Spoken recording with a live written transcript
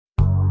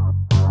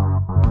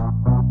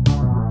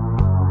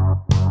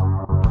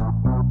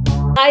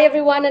Hi,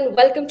 everyone, and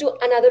welcome to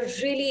another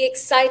really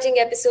exciting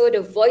episode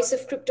of Voice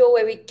of Crypto,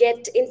 where we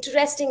get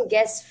interesting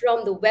guests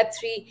from the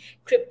Web3,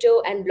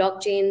 crypto, and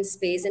blockchain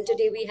space. And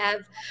today we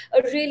have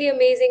a really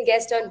amazing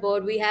guest on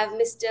board. We have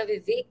Mr.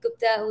 Vivek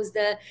Gupta, who's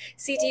the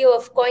CTO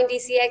of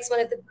CoinDCX,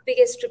 one of the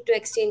biggest crypto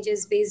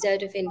exchanges based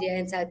out of India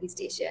and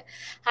Southeast Asia.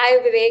 Hi,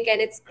 Vivek,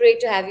 and it's great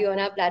to have you on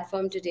our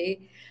platform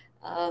today.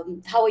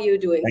 How are you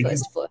doing, Thank you.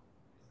 first of all?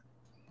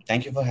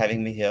 Thank you for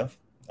having me here.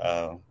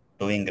 Uh,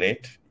 Doing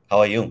great. How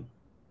are you?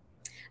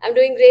 I'm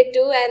doing great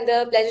too, and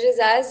the pleasure is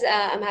ours.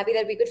 I'm happy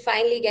that we could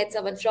finally get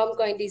someone from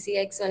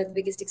CoinDCX, one of the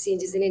biggest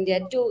exchanges in India,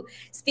 to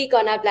speak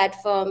on our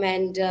platform.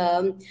 And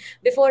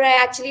before I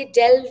actually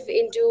delve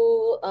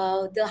into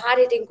the hard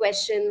hitting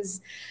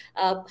questions,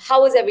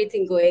 how is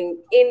everything going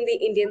in the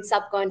Indian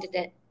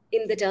subcontinent?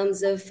 In the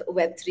terms of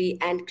Web3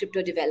 and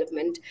crypto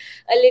development,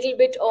 a little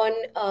bit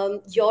on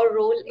your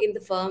role in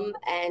the firm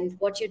and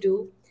what you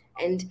do,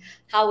 and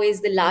how is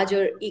the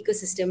larger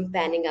ecosystem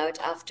panning out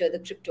after the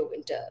crypto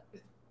winter?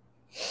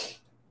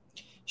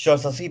 Sure.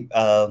 So see,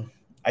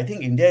 I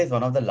think India is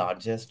one of the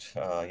largest,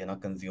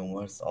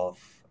 consumers of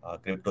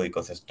crypto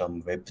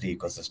ecosystem, Web3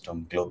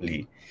 ecosystem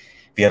globally.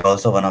 We are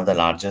also one of the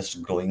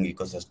largest growing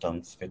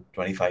ecosystems with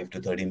 25 to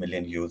 30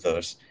 million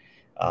users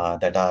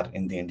that are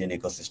in the Indian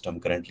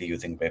ecosystem currently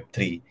using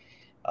Web3.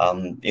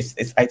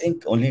 It's I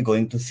think only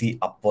going to see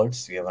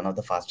upwards. We are one of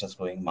the fastest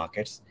growing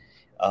markets,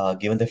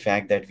 given the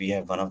fact that we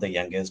have one of the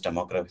youngest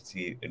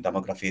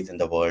demographies in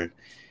the world.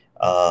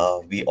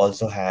 We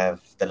also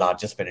have the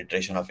largest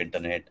penetration of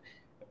internet.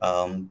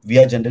 We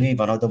are generally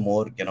one of the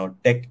more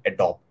tech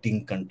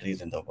adopting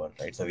countries in the world,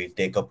 right? So we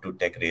take up to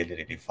tech really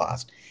really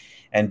fast,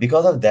 and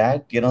because of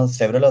that,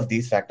 several of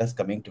these factors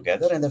coming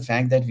together, and the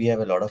fact that we have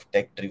a lot of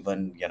tech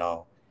driven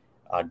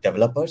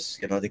developers,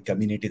 the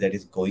community that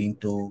is going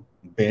to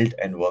build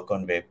and work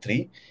on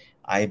Web3.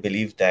 I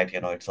believe that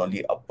it's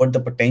only up, but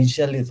the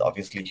potential is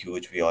obviously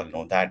huge. We all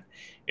know that.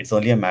 It's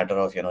only a matter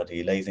of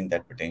realizing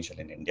that potential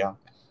in India.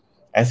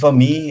 As for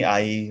me,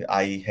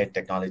 I had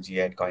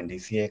technology at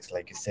CoinDCX,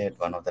 like you said,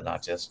 one of the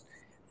largest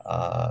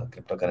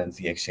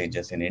cryptocurrency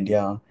exchanges in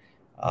India.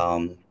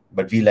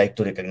 But we like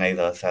to recognize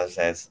ourselves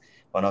as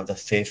one of the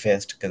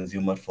safest,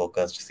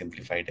 consumer-focused,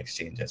 simplified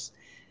exchanges.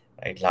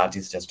 Right, large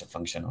is just a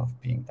function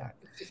of being that.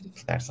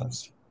 So that's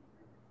us.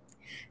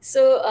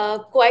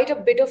 So, quite a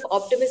bit of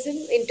optimism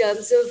in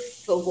terms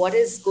of what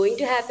is going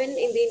to happen in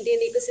the Indian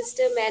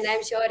ecosystem. And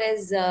I'm sure,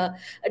 as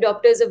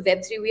adopters of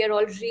Web3, we are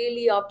all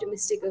really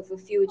optimistic of a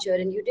future.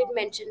 And you did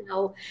mention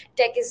how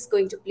tech is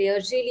going to play a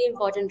really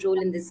important role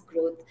in this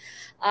growth.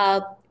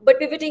 But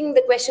pivoting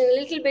the question a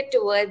little bit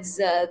towards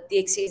the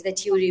exchange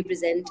that you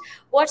represent,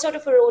 what sort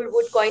of a role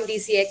would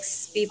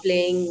CoinDCX be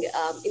playing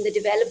in the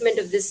development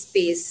of this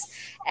space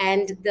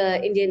and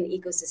the Indian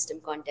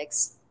ecosystem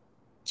context?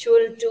 To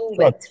Sure, good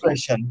Web3.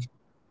 question.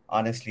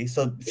 Honestly,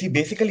 so see,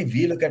 basically,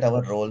 we look at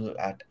our role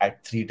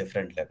at three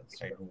different levels,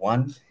 right?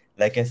 One,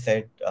 like I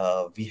said,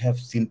 we have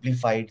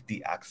simplified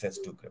the access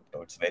to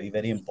crypto. It's very,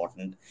 very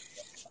important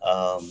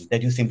that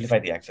you simplify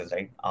the access,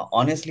 right?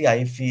 Honestly,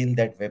 I feel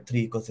that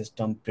Web3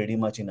 ecosystem pretty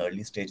much in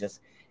early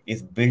stages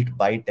is built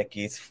by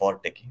techies for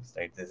techies,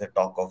 right? There's a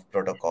talk of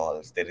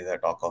protocols, there is a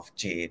talk of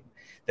chain,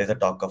 there's a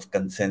talk of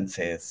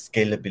consensus,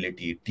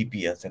 scalability,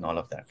 TPS, and all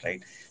of that,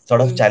 right? Sort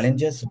of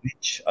challenges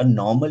which a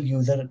normal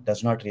user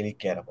does not really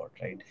care about,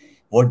 right?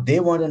 What they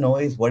want to know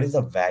is what is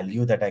the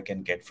value that I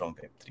can get from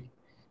Web3.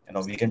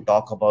 We can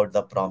talk about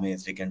the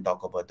promise, we can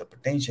talk about the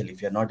potential.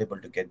 If you're not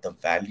able to get the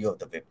value of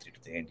the Web3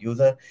 to the end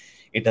user,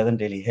 it doesn't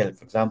really help.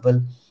 For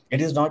example, it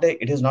is not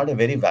a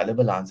very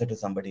valuable answer to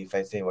somebody if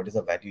I say what is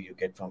the value you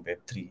get from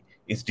Web3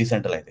 is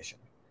decentralization.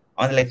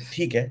 I'm like,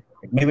 okay,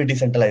 it may be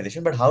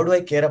decentralization, but how do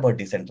I care about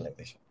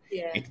decentralization?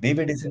 Yeah. It may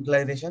be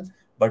decentralization,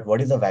 but what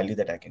is the value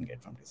that I can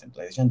get from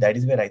decentralization? That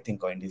is where I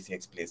think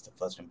CoinDCX plays the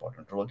first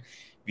important role.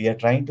 We are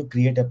trying to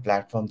create a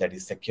platform that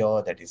is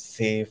secure, that is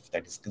safe,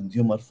 that is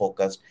consumer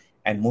focused,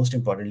 and most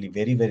importantly,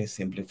 very, very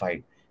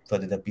simplified so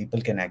that the people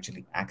can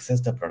actually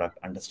access the product,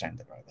 understand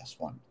the product. That's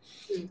one.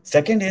 Hmm.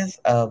 Second is,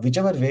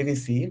 whichever way we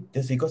see it,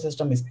 this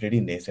ecosystem is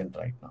pretty nascent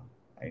right now,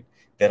 right?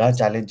 There are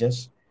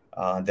challenges.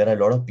 There are a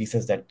lot of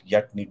pieces that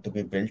yet need to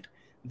be built.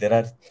 There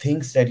are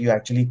things that you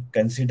actually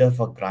consider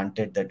for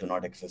granted that do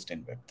not exist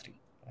in Web3,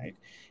 right?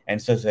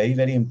 And so it's very,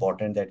 very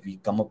important that we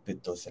come up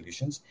with those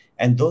solutions.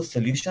 And those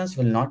solutions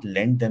will not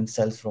lend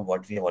themselves from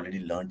what we have already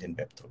learned in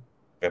Web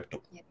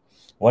 2. Yeah.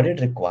 What it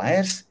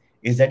requires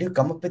is that you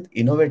come up with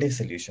innovative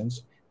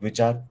solutions which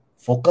are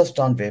focused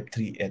on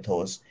Web3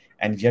 ethos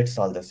and yet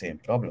solve the same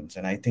problems.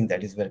 And I think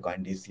that is where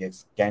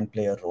CoinDCX can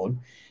play a role.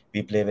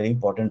 We play a very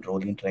important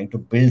role in trying to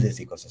build this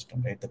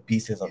ecosystem, right? The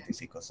pieces of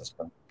this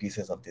ecosystem,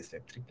 pieces of this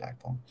Web3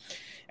 platform.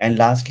 And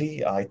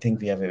lastly, I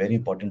think we have a very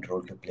important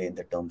role to play in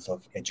the terms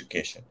of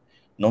education.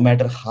 No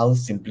matter how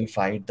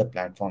simplified the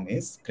platform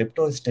is,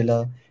 crypto is still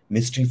a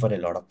mystery for a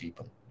lot of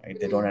people, right?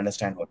 They don't Hmm.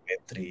 understand what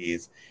Web3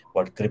 is,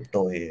 what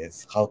crypto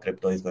is, how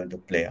crypto is going to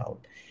play out.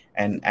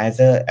 And as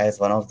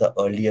one of the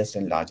earliest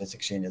and largest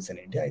exchanges in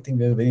India, I think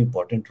we have a very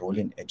important role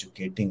in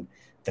educating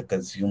the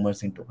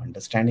consumers into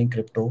understanding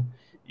crypto,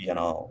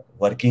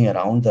 working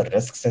around the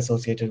risks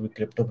associated with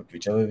crypto. But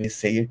whichever we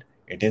say it,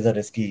 it is a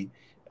risky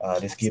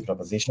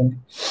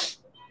proposition.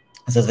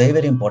 So it's very,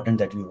 very important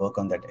that we work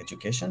on that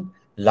education,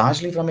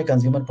 largely from a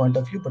consumer point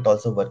of view, but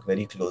also work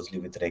very closely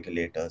with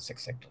regulators,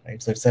 etc.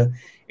 Right. So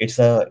it's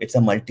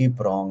a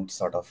multi-pronged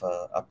sort of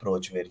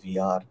approach where we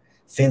are,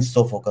 since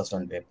so focused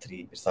on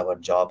Web3, it's our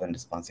job and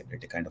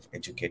responsibility to kind of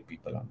educate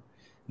people on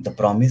the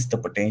promise, the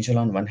potential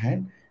on one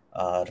hand,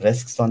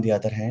 risks on the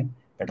other hand,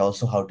 but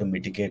also how to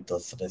mitigate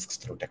those risks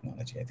through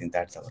technology. I think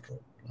that's our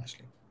role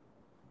largely.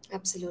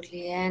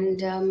 Absolutely, and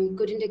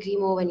couldn't agree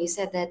more when you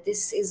said that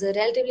this is a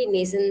relatively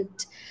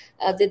nascent.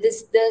 That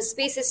this the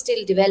space is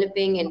still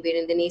developing, and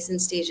we're in the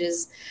nascent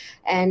stages.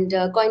 And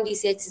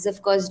CoinDCX is,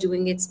 of course,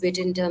 doing its bit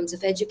in terms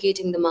of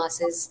educating the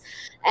masses.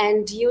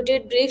 And you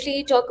did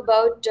briefly talk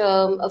about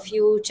a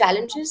few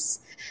challenges.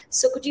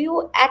 So, could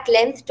you at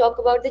length talk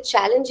about the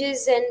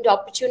challenges and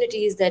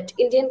opportunities that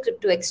Indian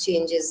crypto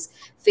exchanges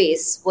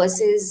face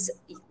versus,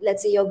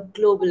 let's say, your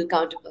global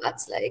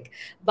counterparts like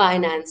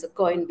Binance or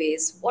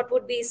Coinbase? What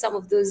would be some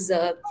of those,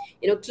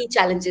 key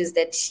challenges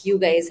that you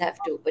guys have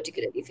to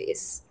particularly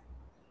face?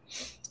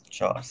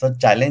 Sure. So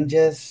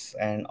challenges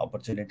and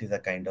opportunities are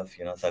kind of,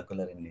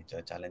 circular in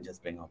nature. Challenges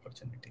bring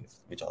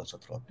opportunities, which also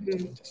throw up new Mm,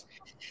 challenges.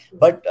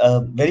 But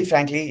very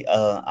frankly,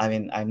 I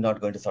mean, I'm not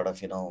going to sort of,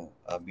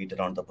 beat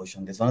around the bush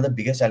on this. One of the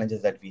biggest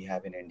challenges that we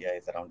have in India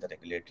is around the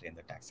regulatory and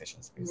the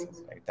taxation spaces,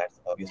 mm, right? That's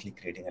obviously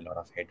creating a lot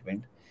of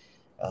headwind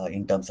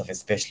in terms of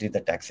especially the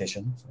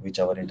taxation, which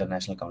our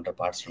international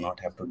counterparts do not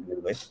have to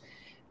deal with.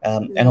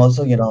 And mm,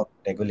 also,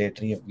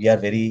 regulatory, we are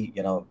very,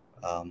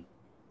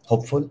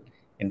 hopeful,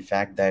 in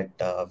fact, that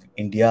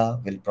India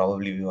will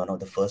probably be one of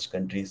the first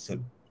countries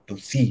to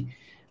see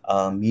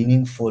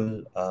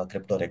meaningful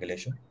crypto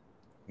regulation.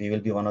 We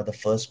will be one of the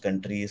first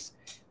countries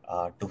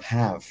to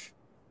have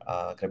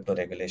crypto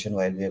regulation.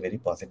 While we are very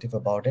positive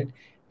about it,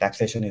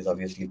 taxation is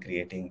obviously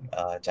creating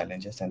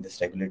challenges, and this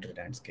regulatory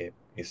landscape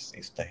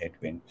is the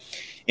headwind,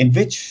 in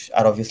which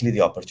are obviously the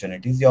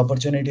opportunities. The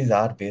opportunities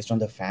are based on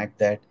the fact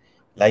that,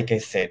 like I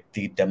said,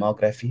 the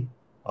demography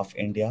of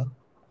India,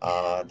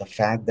 the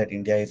fact that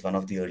India is one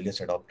of the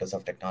earliest adopters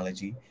of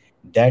technology,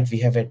 that we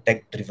have a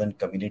tech-driven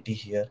community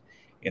here,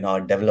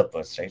 our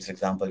developers, right? For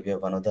example, we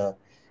have one of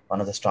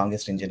the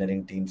strongest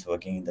engineering teams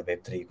working in the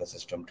Web3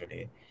 ecosystem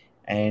today.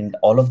 And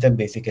all of them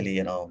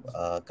basically,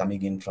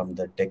 coming in from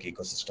the tech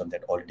ecosystem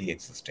that already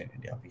exists in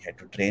India. We had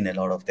to train a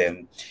lot of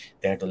them.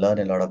 They had to learn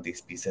a lot of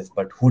these pieces,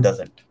 but who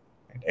doesn't?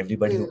 Right?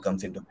 Everybody who mm,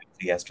 comes into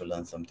Web3 has to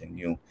learn something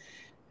new.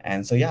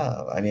 And so,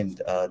 yeah, I mean,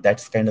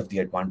 that's kind of the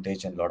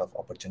advantage, and a lot of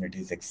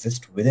opportunities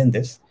exist within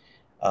this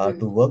to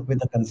mm, work with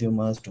the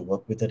consumers, to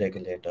work with the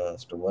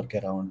regulators, to work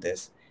around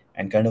this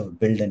and kind of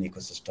build an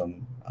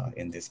ecosystem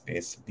in this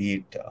space, be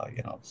it,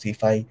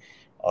 CFI,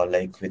 or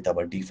like with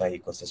our DeFi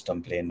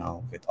ecosystem play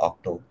now with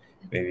Octo,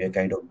 where we are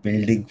kind of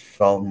building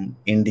from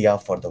India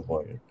for the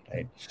world,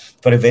 right?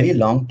 For a very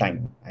long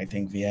time, I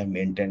think we have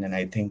maintained, and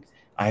I think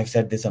I have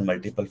said this on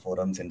multiple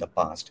forums in the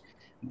past,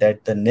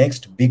 that the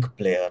next big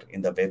player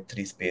in the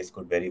Web3 space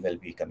could very well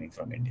be coming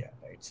from India,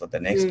 right? So the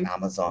next mm,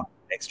 Amazon,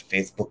 next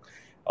Facebook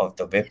of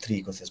the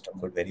Web3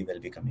 ecosystem could very well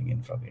be coming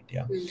in from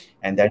India. mm.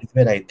 And that is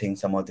where I think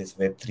some of this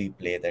Web3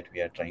 play that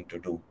we are trying to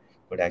do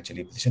could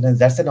actually position. And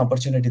that's an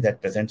opportunity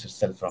that presents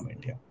itself from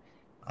India.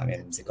 I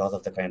mean, because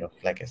of the kind of,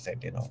 like I said,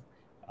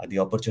 the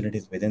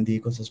opportunities within the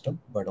ecosystem,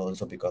 but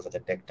also because of the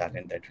tech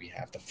talent that we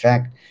have, the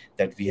fact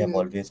that we have Mm.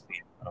 always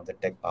been one of the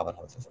tech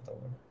powerhouses of the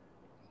world.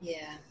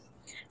 Yeah.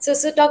 So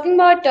talking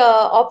about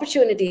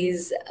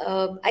opportunities,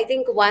 I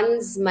think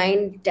one's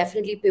mind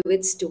definitely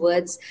pivots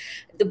towards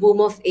the boom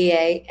of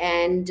AI,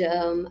 and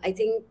I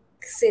think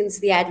since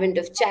the advent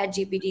of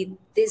ChatGPT,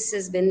 this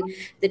has been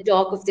the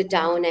talk of the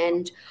town,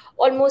 and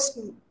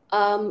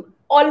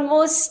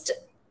almost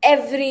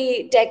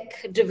every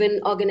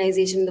tech-driven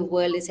organization in the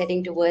world is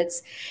heading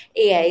towards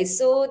AI.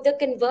 So the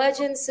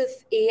convergence of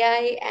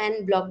AI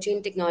and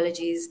blockchain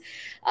technologies,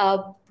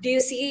 do you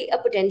see a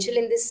potential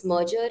in this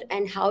merger,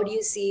 and how do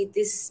you see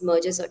this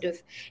merger sort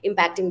of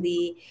impacting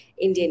the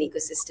Indian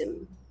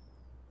ecosystem?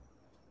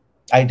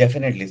 I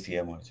definitely see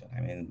a merger.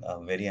 I mean,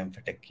 very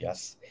emphatic,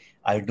 yes.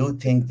 I do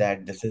think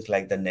that this is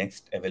like the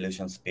next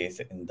evolution space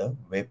in the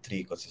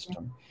Web3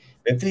 ecosystem.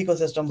 Web3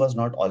 ecosystem was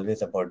not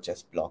always about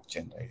just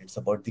blockchain, right? It's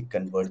about the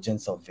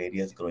convergence of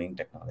various growing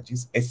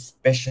technologies,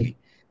 especially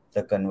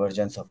the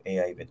convergence of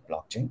AI with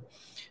blockchain.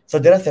 So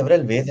there are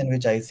several ways in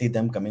which I see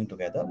them coming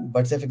together.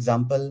 But say, for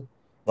example,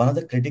 one of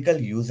the critical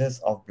uses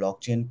of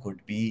blockchain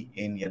could be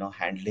in,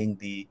 handling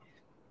the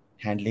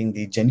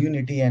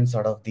genuinity and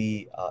sort of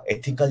the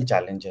ethical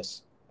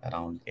challenges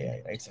around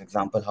AI, right? So, for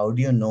example, how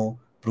do you know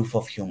proof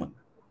of human,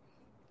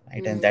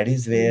 right? And Mm, that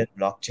is where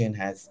blockchain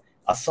has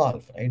a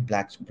solve, right?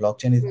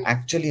 Blockchain is mm,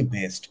 actually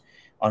based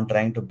on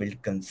trying to build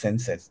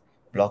consensus.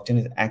 Blockchain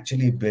is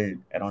actually built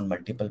around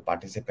multiple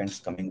participants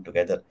coming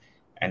together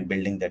and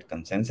building that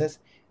consensus.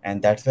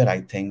 And that's where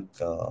I think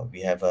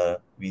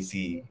we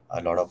see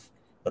a lot of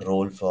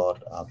role for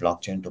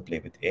blockchain to play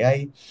with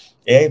AI.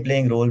 AI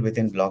playing role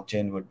within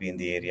blockchain would be in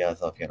the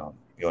areas of,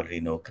 you already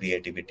know,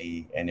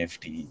 creativity,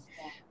 NFT,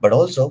 but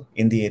also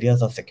in the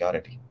areas of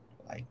security,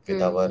 like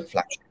with our Hmm.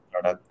 flagship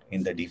product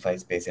in the DeFi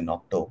space in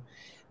Octo.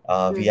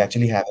 We Hmm.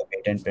 actually have a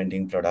patent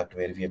pending product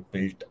where we have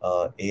built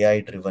a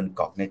AI-driven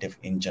cognitive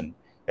engine.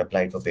 We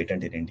applied for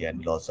patent in India and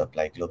will also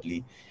apply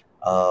globally.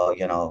 Uh,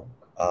 you know,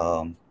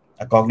 um,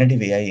 a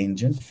cognitive AI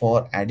engine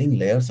for adding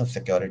layers of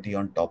security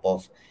on top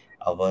of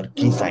our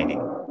key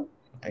signing.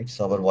 Right,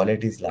 so our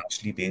wallet is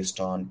largely based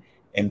on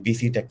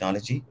MPC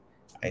technology.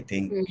 I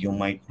think Hmm. you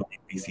might know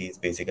MPC is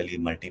basically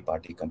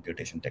multi-party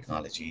computation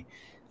technology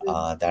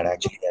Hmm. that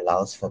actually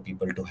allows for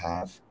people to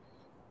have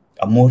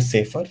a more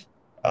safer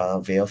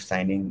way of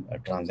signing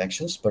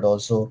transactions, but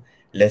also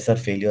lesser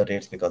failure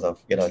rates because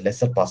of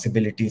lesser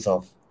possibilities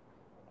of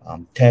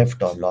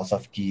theft or loss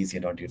of keys,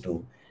 due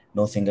to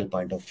no single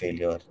point of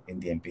failure in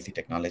the MPC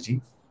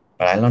technology.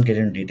 But I'll not get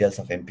into details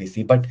of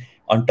MPC. But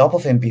on top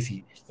of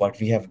MPC, what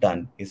we have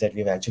done is that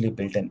we've actually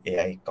built an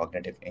AI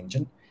cognitive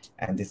engine,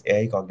 and this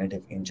AI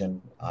cognitive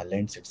engine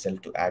lends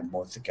itself to add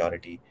more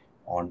security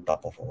on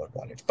top of our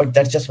wallets. But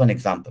that's just one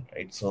example,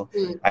 right? So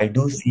Hmm. I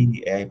do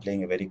see AI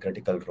playing a very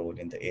critical role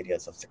in the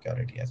areas of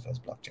security as far as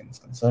blockchain is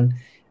concerned,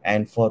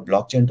 and for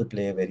blockchain to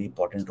play a very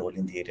important role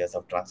in the areas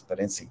of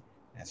transparency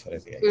as far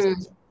as AI is Hmm.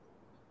 concerned.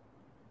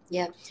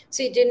 Yeah.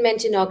 So you did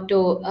mention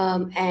Octo,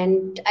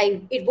 and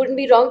it wouldn't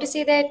be wrong to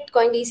say that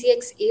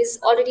CoinDCX is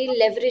already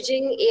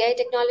leveraging AI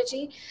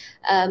technology,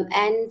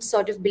 and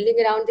sort of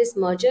building around this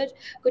merger.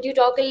 Could you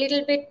talk a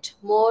little bit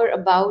more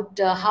about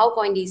how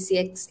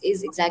CoinDCX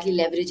is exactly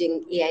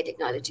leveraging AI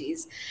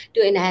technologies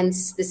to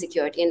enhance the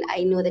security? And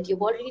I know that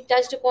you've already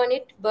touched upon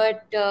it,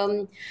 but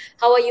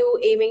how are you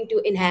aiming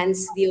to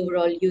enhance the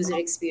overall user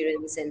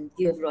experience and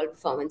the overall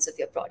performance of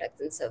your products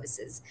and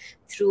services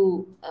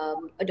through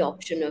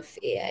adoption of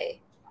AI?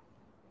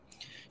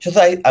 So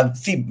I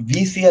see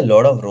we see a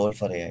lot of role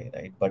for AI,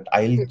 right? But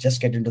I'll just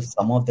get into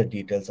some of the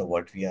details of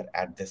what we are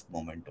at this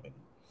moment doing.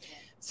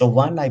 So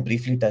one I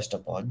briefly touched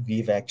upon,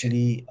 we've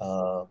actually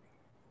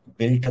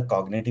built a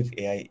cognitive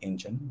AI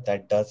engine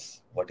that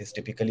does what is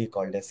typically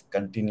called as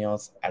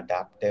continuous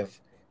adaptive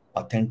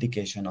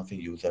authentication of a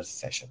user's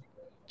session.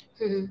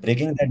 Mhm.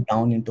 Breaking that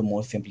down into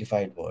more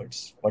simplified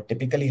words, what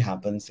typically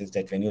happens is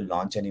that when you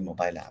launch any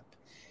mobile app,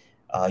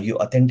 you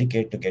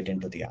authenticate to get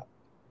into the app,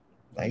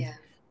 right? Yeah.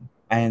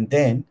 And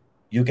then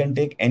you can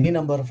take any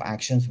number of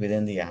actions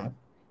within the app,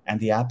 and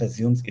the app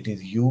assumes it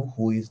is you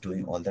who is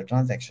doing all the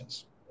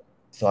transactions.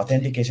 So Correct.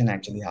 authentication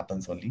actually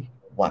happens only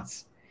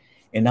once.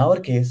 In our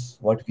case,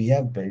 what we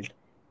have built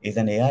is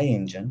an AI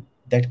engine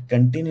that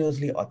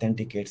continuously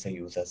authenticates a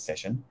user's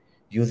session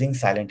using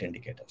silent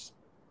indicators,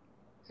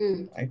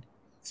 Hmm. right?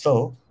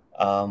 So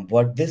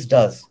what this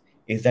does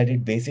is that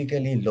it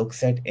basically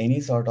looks at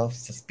any sort of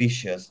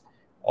suspicious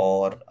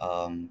or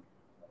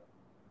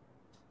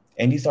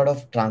any sort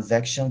of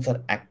transactions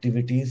or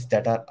activities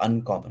that are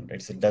uncommon,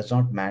 right? So it does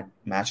not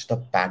match the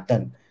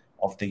pattern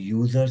of the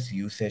user's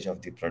usage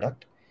of the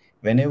product.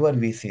 Whenever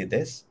we see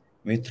this,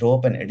 we throw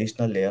up an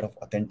additional layer of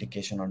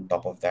authentication on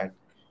top of that,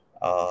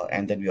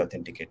 and then we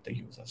authenticate the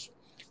users.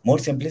 More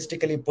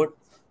simplistically put,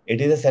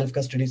 it is a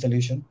self-custody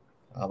solution.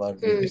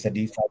 Hmm. It's a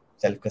DeFi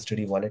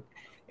self-custody wallet.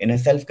 In a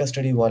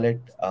self-custody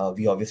wallet,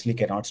 we obviously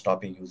cannot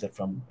stop a user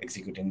from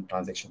executing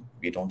transaction.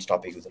 We don't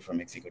stop a user from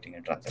executing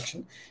a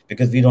transaction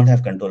because we don't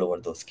have control over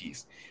those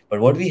keys. But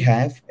what we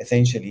have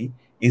essentially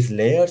is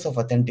layers of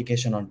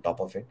authentication on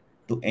top of it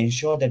to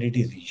ensure that it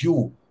is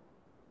you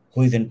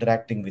who is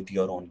interacting with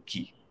your own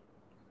key.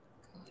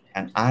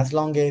 And as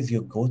long as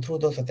you go through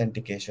those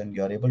authentication,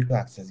 you're able to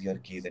access your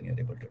keys and you're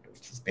able to do it.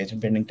 This is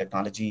patent pending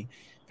technology.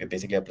 We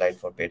basically applied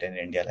for patent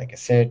in India, like I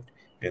said.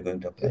 We're going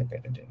to apply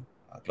patent in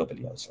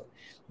globally also.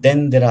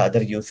 Then there are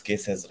other use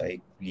cases,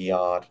 right? We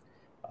are,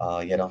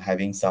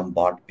 having some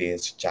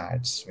bot-based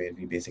chats where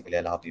we basically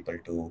allow people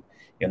to,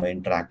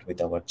 interact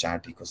with our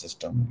chat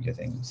ecosystem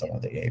using some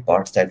of the AI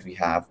bots that we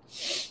have.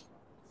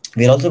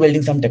 We're also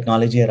building some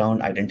technology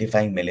around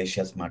identifying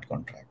malicious smart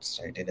contracts,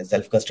 right? In a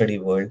self-custody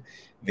world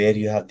where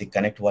you have the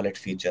connect wallet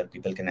feature,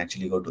 people can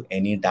actually go to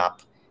any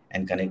DApp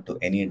and connect to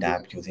any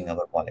DApp using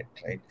our wallet,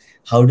 right?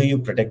 How do you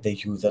protect the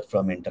user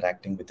from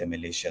interacting with a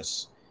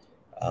malicious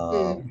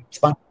Hmm.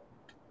 smart?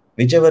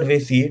 Whichever way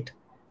see it,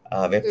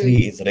 Hmm.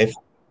 Web3 is rife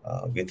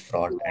with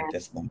fraud at Yeah.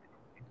 this moment.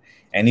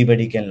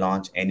 Anybody can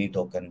launch any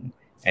token,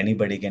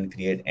 anybody can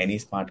create any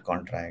smart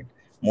contract.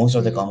 Most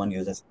of the Hmm. common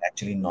users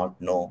actually not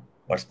know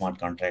what smart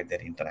contract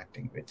they're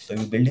interacting with. So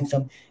we're building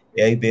some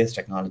AI-based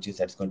technologies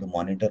that's going to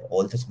monitor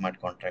all the smart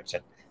contracts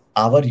that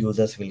our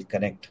users will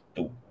connect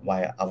to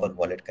via our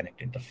wallet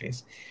connect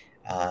interface.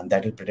 And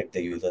that will protect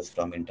the users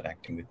from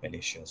interacting with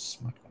malicious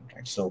smart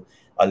contracts. So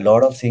a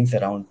lot of things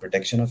around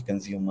protection of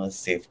consumers,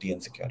 safety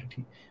and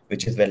security,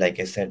 which is where, like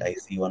I said, I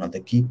see one of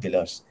the key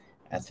pillars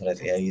as far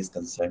as AI is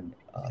concerned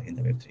in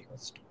the Web3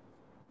 ecosystem.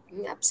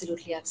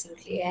 Absolutely,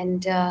 absolutely.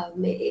 And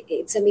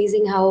it's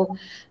amazing how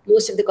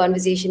most of the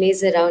conversation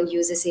is around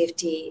user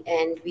safety.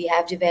 And we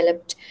have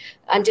developed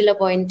until a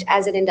point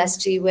as an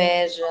industry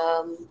where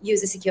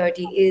user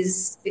security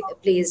is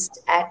placed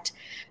at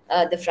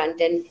the front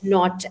end,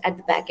 not at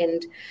the back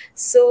end.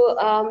 So,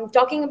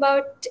 talking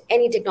about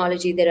any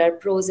technology, there are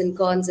pros and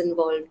cons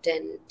involved.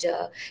 And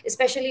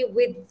especially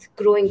with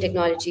growing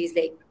technologies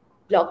like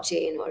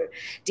blockchain or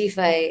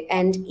DeFi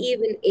and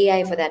even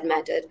AI for that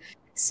matter.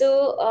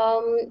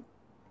 So,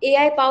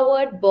 AI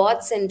powered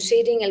bots and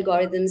trading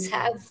algorithms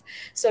have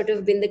sort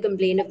of been the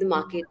complaint of the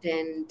market,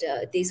 and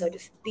they sort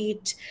of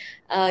beat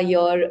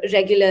your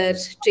regular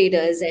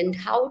traders. And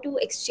how do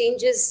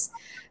exchanges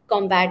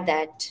combat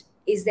that?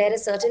 Is there a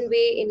certain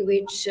way in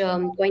which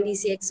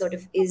CoinDCX sort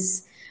of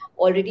is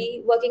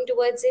already working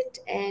towards it?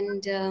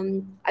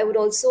 And I would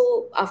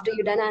also, after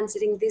you're done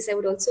answering this, I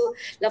would also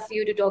love for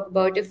you to talk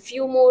about a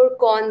few more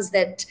cons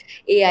that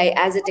AI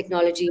as a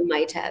technology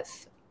might have.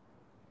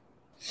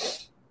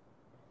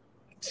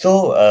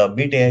 So,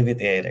 beat AI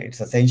with AI, right?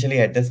 So, essentially,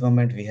 at this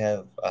moment, we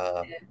have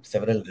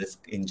several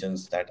risk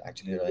engines that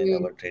actually run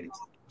Mm, our trading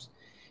systems,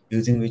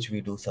 using which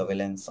we do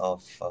surveillance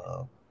of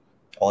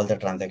all the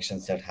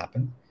transactions that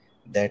happen,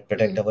 that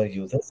protect mm, our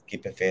users,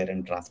 keep a fair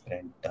and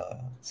transparent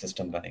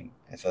system running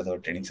as far as our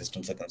trading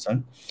systems are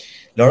concerned.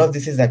 A lot of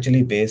this is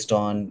actually based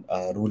on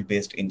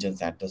rule-based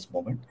engines at this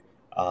moment,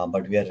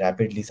 but we are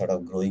rapidly sort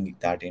of growing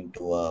that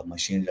into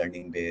machine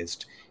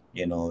learning-based,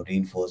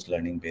 reinforced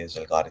learning-based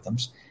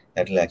algorithms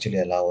that will actually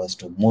allow us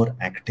to more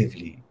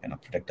actively,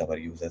 protect our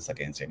users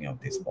against any of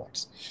these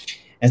bots.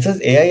 And so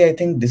AI, I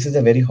think this is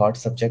a very hot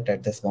subject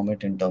at this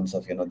moment in terms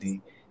of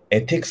the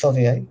ethics of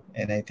AI,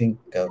 and I think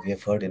we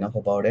have heard enough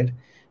about it.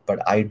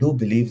 But I do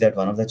believe that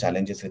one of the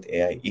challenges with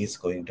AI is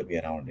going to be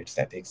around its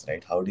ethics,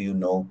 right? How do you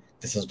know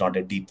this is not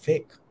a deep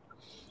fake?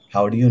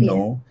 How do you yeah.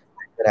 know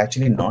you're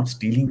actually not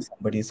stealing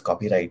somebody's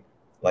copyright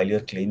while you're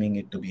claiming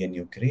it to be a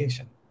new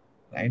creation,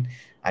 right?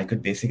 I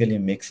could basically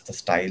mix the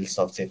styles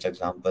of, say, for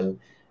example,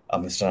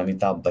 Mr.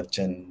 Amitabh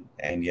Bachchan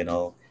and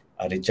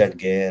Richard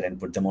Gere and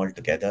put them all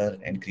together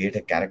and create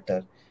a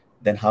character.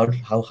 Then how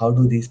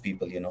do these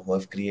people who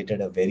have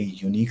created a very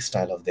unique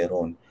style of their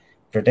own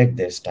protect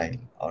their style,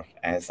 or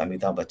as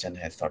Amitabh Bachchan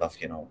has sort of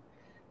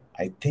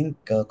I think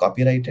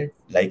copyrighted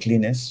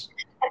likeliness.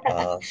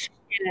 Uh,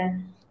 Yeah.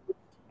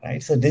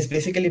 right? So this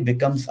basically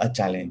becomes a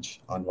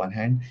challenge on one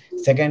hand.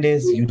 Second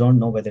is you don't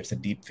know whether it's a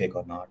deep fake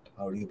or not.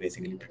 How do you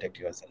basically protect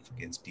yourself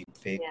against deep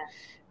fake?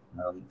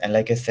 Yeah. And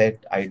like I said,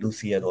 I do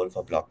see a role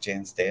for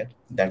blockchains there.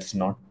 That's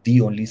not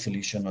the only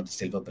solution or the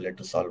silver bullet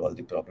to solve all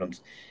the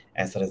problems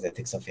as far as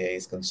ethics of AI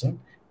is concerned,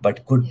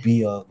 but could Yeah.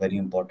 be a very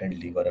important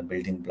lever, a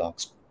building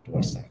blocks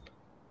towards that.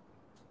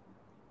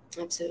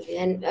 Absolutely.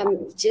 And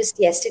just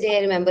yesterday,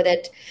 I remember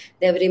that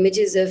there were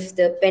images of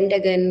the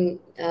Pentagon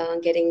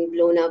getting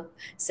blown up,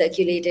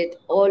 circulated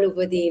all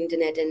over the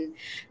internet. And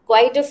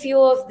quite a few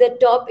of the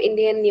top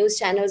Indian news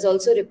channels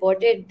also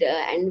reported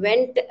and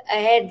went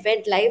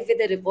live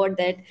with a report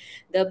that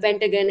the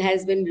Pentagon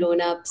has been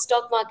blown up.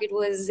 Stock market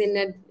was in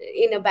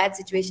a bad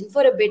situation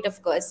for a bit,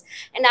 of course.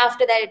 And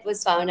after that, it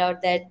was found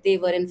out that they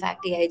were, in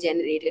fact, AI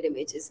generated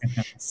images.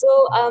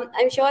 So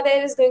I'm sure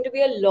there is going to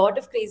be a lot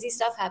of crazy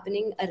stuff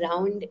happening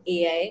around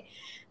AI.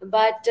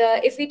 But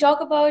if we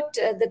talk about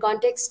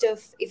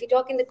if we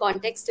talk in the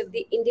context of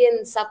the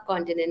Indian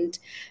subcontinent,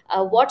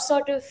 what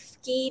sort of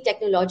key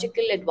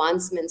technological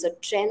advancements or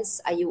trends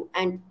are you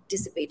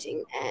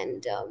anticipating?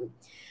 And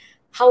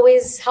how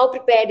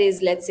prepared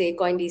is, let's say,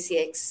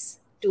 CoinDCX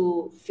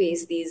to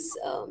face these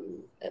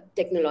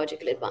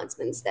technological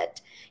advancements that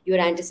you are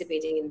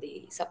anticipating in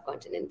the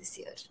subcontinent this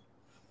year?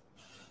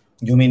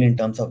 You mean in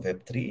terms of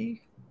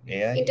Web3, In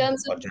AI,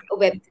 terms or of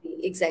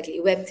Web3, exactly,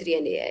 Web3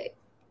 and AI.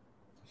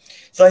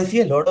 so I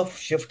see a lot of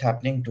shift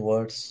happening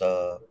towards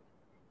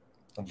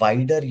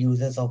wider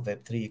uses of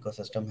Web3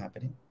 ecosystem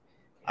happening.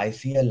 I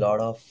see a lot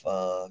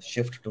of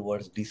shift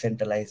towards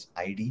decentralized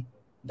ID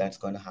that's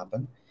going to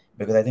happen,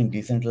 because I think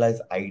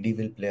decentralized ID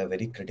will play a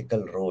very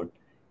critical role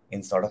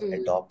in sort of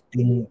Mm,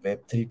 adopting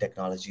Web3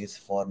 technologies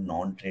for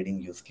non-trading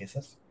use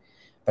cases.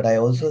 But I yeah.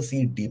 also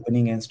see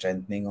deepening and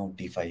strengthening of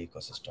DeFi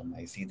ecosystem.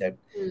 I see that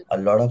Mm, a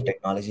lot of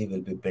technology will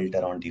be built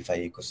around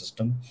DeFi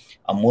ecosystem.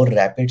 A more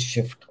rapid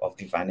shift of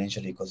the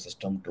financial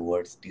ecosystem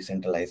towards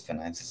decentralized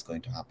finance is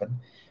going to happen.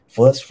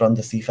 First from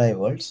the CeFi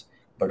worlds,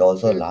 but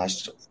also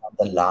mm,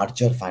 the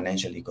larger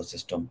financial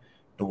ecosystem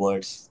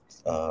towards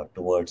the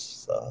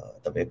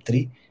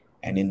Web3,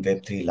 and in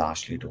Web3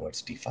 largely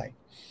towards DeFi.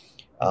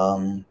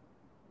 Um,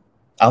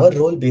 our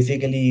role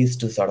basically is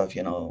to sort of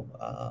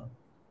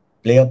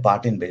play a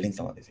part in building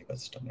some of this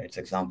ecosystem. Right? For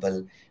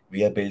example,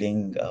 we are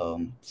building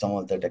some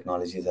of the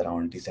technologies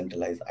around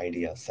decentralized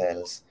idea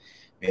cells.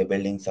 We are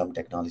building some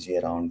technology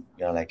around,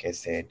 like I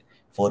said,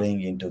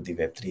 foraying into the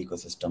Web3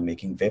 ecosystem,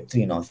 making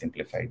Web3 now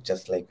simplified,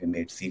 just like we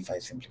made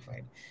C5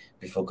 simplified.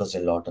 We focused a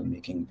lot on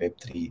making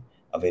Web3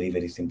 a very,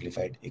 very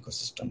simplified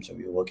ecosystem. So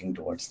we're working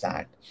towards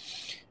that.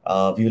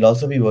 We will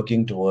also be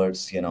working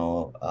towards,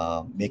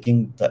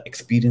 making the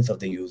experience of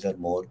the user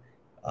more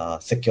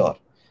secure.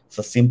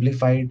 So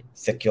simplified,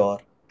 secure,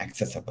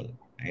 accessible,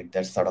 right?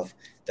 That's sort of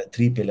the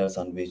three pillars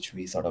on which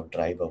we sort of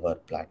drive our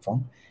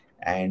platform.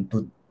 And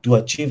to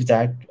achieve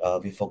that,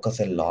 we focus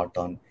a lot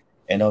on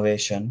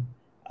innovation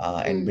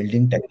and Mm,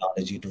 building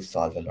technology to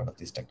solve a lot of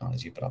these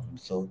technology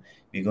problems. So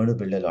we're going to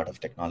build a lot of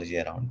technology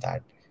around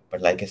that.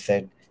 But like I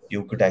said,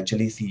 you could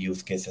actually see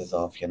use cases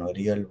of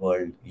real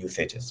world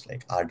usages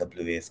like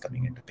RWAs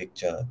coming into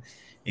picture.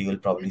 You will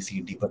probably see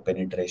deeper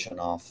penetration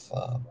of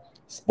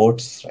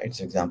sports, right?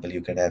 So example,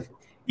 you could have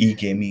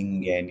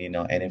e-gaming and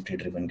NFT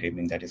driven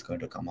gaming that is going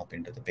to come up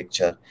into the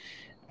picture.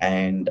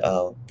 And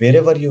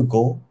wherever you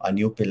go, a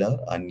new pillar,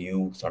 a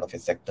new sort of a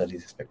sector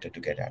is expected to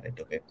get added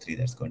to Web3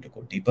 that's going to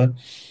go deeper.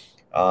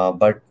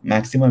 But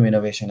maximum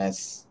innovation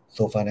as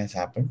so far has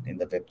happened in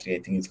the Web3,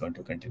 I think is going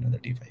to continue the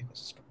DeFi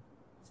ecosystem.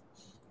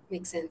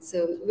 makes sense.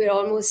 So we're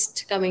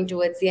almost coming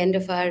towards the end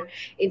of our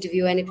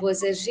interview, and it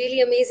was a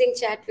really amazing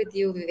chat with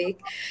you, Vivek.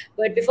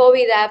 But before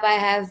we wrap, I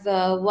have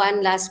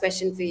one last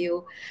question for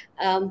you.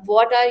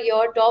 What are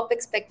your top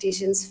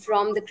expectations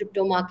from the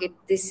crypto market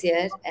this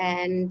year?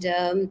 And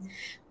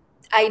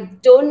I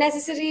don't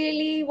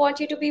necessarily want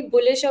you to be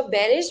bullish or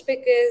bearish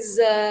because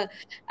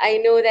I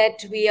know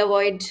that we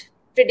avoid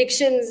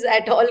predictions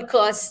at all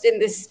costs in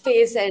this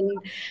space, and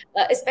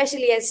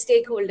especially as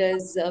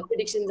stakeholders,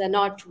 predictions are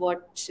not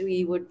what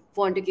we would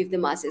want to give the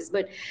masses.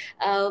 But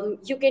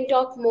you can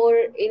talk more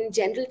in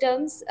general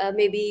terms,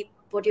 maybe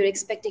what you're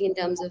expecting in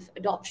terms of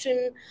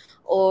adoption,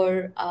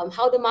 or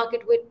how the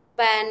market would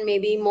pan,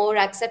 maybe more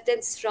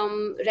acceptance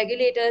from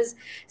regulators.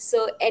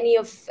 So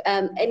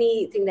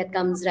anything that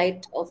comes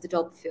right off the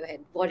top of your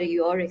head, what are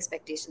your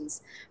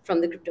expectations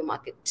from the crypto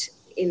market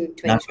in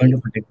Not going 2020?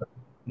 to predict,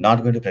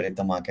 not going to predict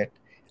the market.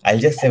 I'll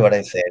just say what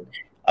I said.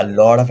 A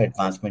lot of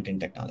advancement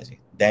in technology.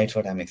 That's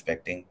what I'm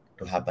expecting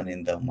to happen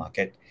in the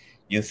market.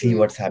 You see Mm,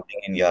 what's happening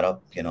in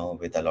Europe,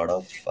 with a lot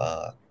of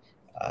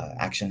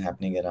action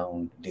happening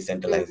around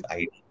decentralized mm,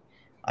 ID.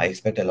 I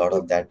expect a lot mm,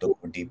 of that to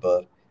go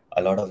deeper,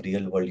 a lot of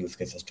real world use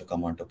cases to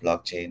come onto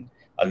blockchain,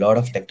 a lot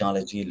of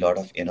technology, a lot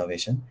of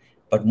innovation,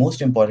 but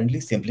most importantly,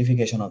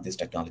 simplification of this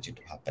technology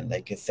to happen.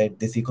 Like I said,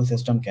 this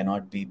ecosystem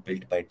cannot be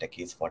built by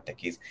techies for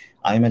techies.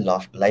 I'm a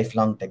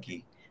lifelong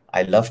techie.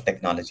 I love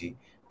technology,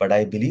 but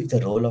I believe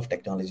the role of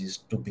technology is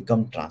to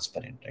become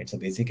transparent, right? So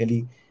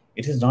basically,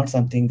 it is not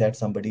something that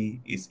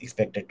somebody is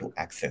expected to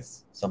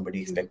access, somebody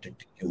mm. expected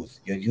to use.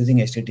 You're using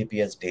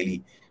HTTPS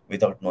daily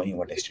without knowing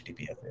what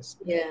HTTPS is.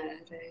 Yeah,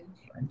 right.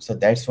 Right? So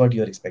that's what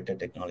you're expected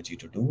technology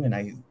to do, and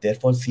I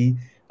therefore see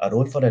a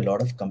role for a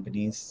lot of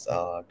companies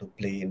to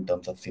play in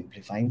terms of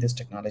simplifying this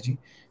technology,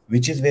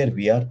 which is where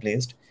we are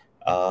placed.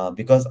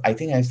 Because I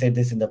think I've said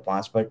this in the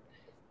past, but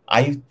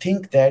I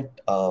think that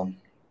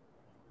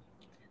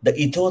the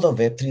ethos of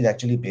Web3 is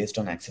actually based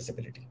on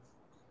accessibility.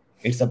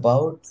 It's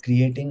about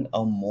creating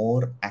a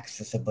more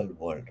accessible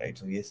world, right?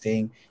 So we are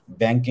saying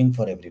banking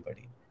for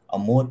everybody, a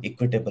more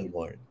equitable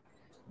world.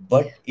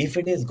 But if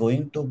it is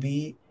going to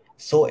be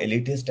so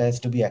elitist as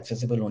to be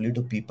accessible only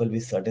to people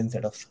with certain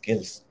set of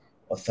skills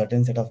or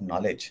certain set of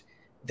knowledge,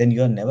 then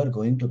you are never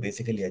going to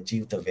basically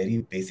achieve the very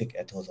basic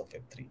ethos of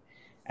Web3.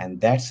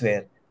 And that's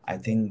where I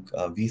think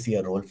we see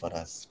a role for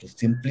us to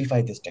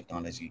simplify this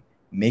technology,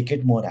 make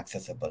it more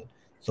accessible,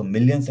 so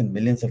millions and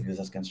millions of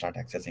users can start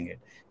accessing it.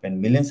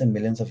 When millions and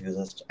millions of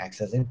users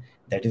access it,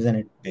 that is when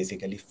it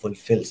basically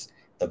fulfills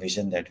the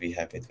vision that we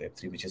have with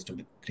Web3, which is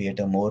to create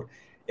a more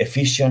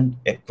efficient,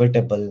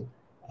 equitable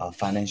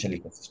financial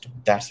ecosystem.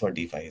 That's what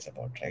DeFi is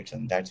about, right?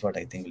 And that's what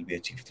I think will be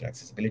achieved through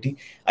accessibility.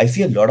 I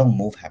see a lot of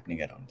move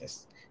happening around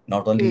this,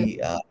 not Mm.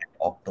 only at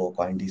Octo,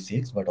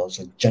 CoinDCX, but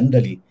also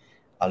generally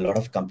a lot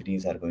of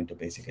companies are going to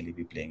basically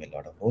be playing a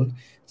lot of role.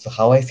 So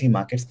how I see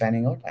markets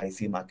panning out, I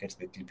see markets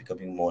basically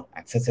becoming more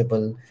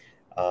accessible,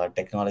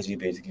 technology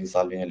basically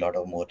solving a lot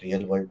of more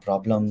real world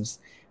problems,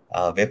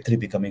 Web3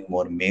 becoming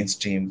more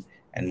mainstream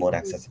and more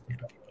accessible to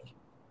people.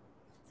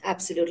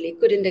 Absolutely,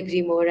 couldn't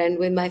agree more. And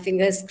with my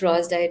fingers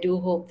crossed, I do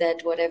hope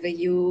that whatever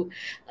you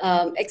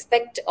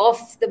expect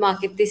of the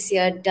market this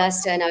year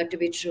does turn out to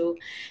be true.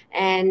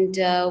 And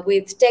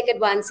with tech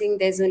advancing,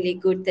 there's only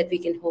good that we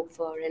can hope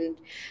for.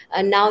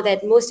 And now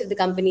that most of the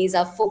companies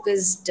are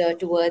focused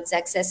towards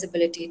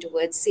accessibility,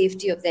 towards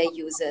safety of their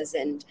users,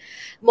 and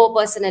more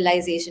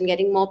personalization,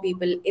 getting more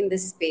people in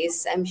this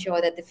space, I'm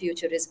sure that the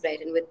future is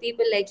bright. And with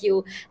people like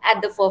you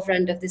at the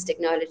forefront of this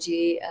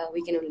technology,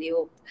 we can only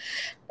hope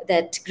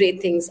that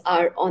great things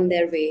are on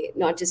their way,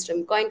 not just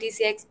from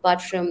CoinDCX,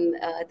 but from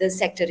the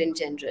sector in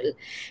general.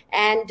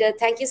 And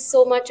thank you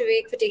so much,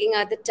 Vivek, for taking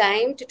out the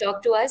time to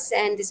talk to us.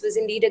 And this was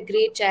indeed a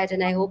great chat.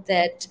 And I hope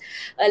that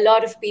a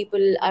lot of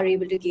people are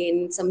able to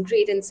gain some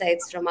great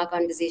insights from our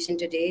conversation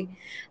today.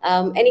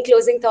 Any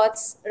closing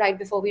thoughts right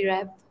before we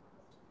wrap?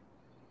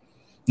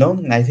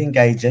 No, I think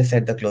I just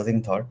said the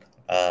closing thought.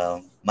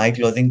 My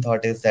closing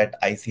thought is that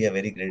I see a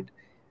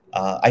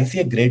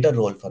greater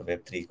role for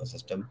Web3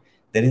 ecosystem.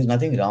 There is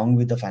nothing wrong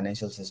with the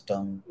financial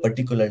system,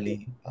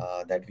 particularly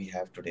that we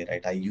have today,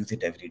 right? I use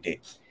it every day.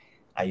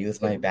 I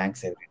use my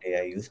banks every day.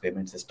 I use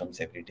payment systems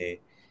every day.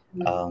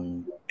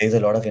 There's a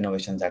lot of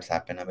innovations that's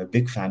happened. I'm a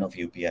big fan of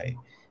UPI.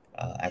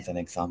 as an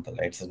example,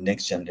 right? It's a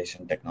next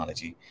generation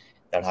technology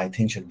that I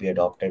think should be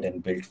adopted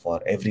and built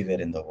for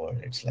everywhere in the world.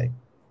 It's like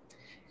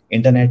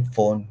internet,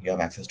 phone, you have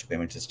access to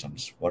payment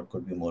systems. What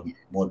could be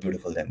more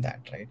beautiful than that,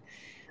 right?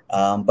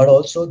 But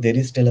also, there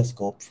is still a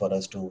scope for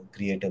us to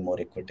create a more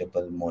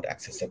equitable, more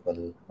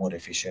accessible, more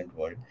efficient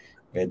world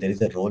where there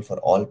is a role for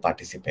all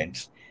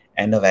participants,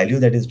 and the value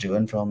that is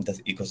driven from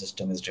this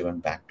ecosystem is driven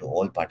back to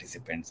all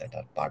participants that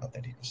are part of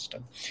that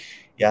ecosystem.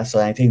 Yeah, so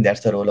I think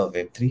that's the role of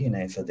Web3, and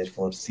I so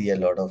therefore see a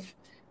lot of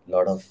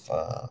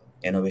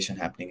innovation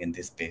happening in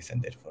this space,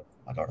 and therefore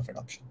a lot of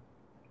adoption.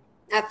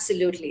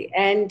 Absolutely.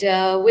 And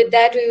with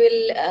that, we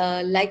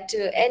will like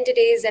to end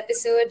today's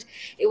episode.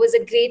 It was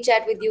a great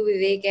chat with you,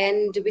 Vivek,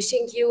 and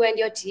wishing you and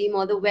your team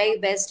all the very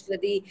best for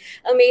the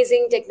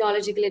amazing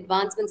technological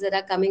advancements that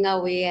are coming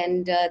our way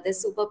and the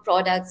super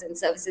products and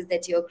services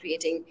that you're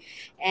creating.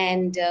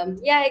 And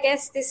yeah, I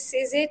guess this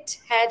is it.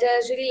 Had a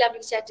really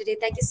lovely chat today.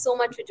 Thank you so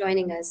much for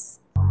joining us.